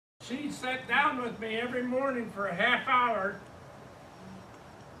she sat down with me every morning for a half hour,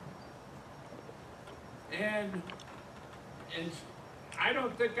 and I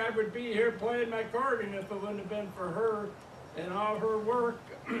don't think I would be here playing my accordion if it wouldn't have been for her and all her work.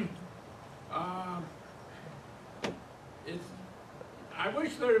 I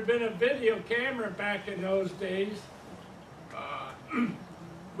wish there had been a video camera back in those days.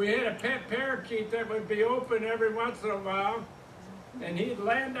 We had a pet parakeet that would be open every once in a while, and he'd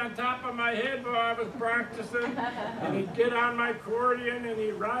land on top of my head while I was practicing, and he'd get on my accordion and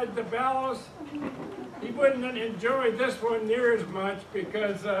he'd ride the bellows. He wouldn't enjoy this one near as much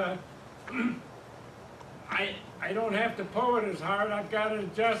because I don't have to pull it as hard. I've got it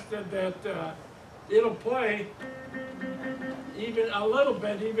adjusted that it'll play even a little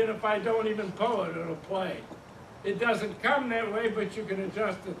bit, even if I don't even pull it, it'll play. It doesn't come that way, but you can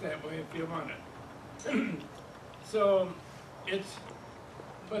adjust it that way if you want it. So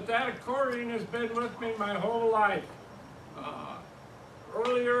but that accordion has been with me my whole life.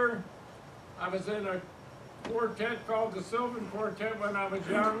 Earlier, I was in a quartet called the Sylvan Quartet when I was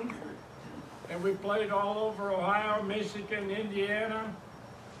young, and we played all over Ohio, Michigan, Indiana.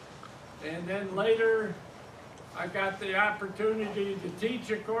 And then later, I got the opportunity to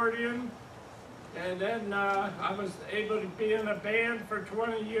teach accordion, and then I was able to be in a band for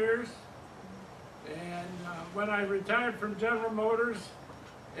 20 years. And when I retired from General Motors,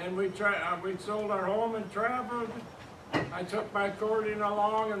 and we sold our home and traveled, I took my accordion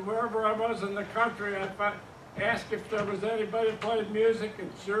along, and wherever I was in the country, I'd ask if there was anybody that played music, and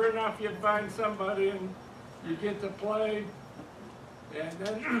sure enough, you'd find somebody, and you get to play. And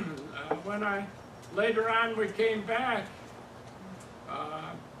then later on, we came back,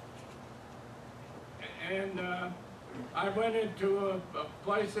 and I went into a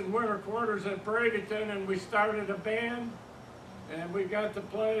place in winter quarters at Bradenton, and we started a band, and we got to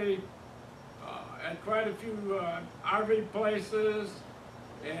play at quite a few RV places,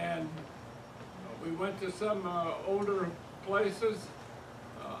 and we went to some older places.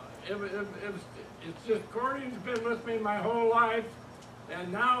 It's just, accordion's been with me my whole life,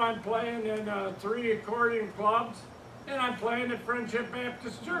 and now I'm playing in 3 accordion clubs, and I'm playing at Friendship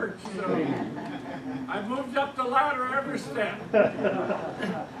Baptist Church. So I've moved up the ladder every step.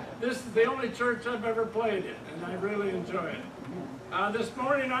 This is the only church I've ever played in, and I really enjoy it. This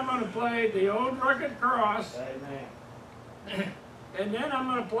morning I'm going to play the Old Rugged Cross, and then I'm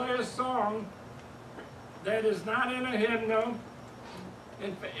going to play a song that is not in a hymnal.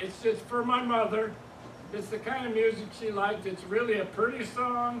 It's just for my mother. It's the kind of music she liked. It's really a pretty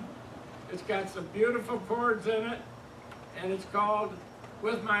song. It's got some beautiful chords in it, and it's called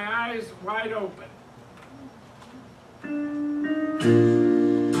With My Eyes Wide Open.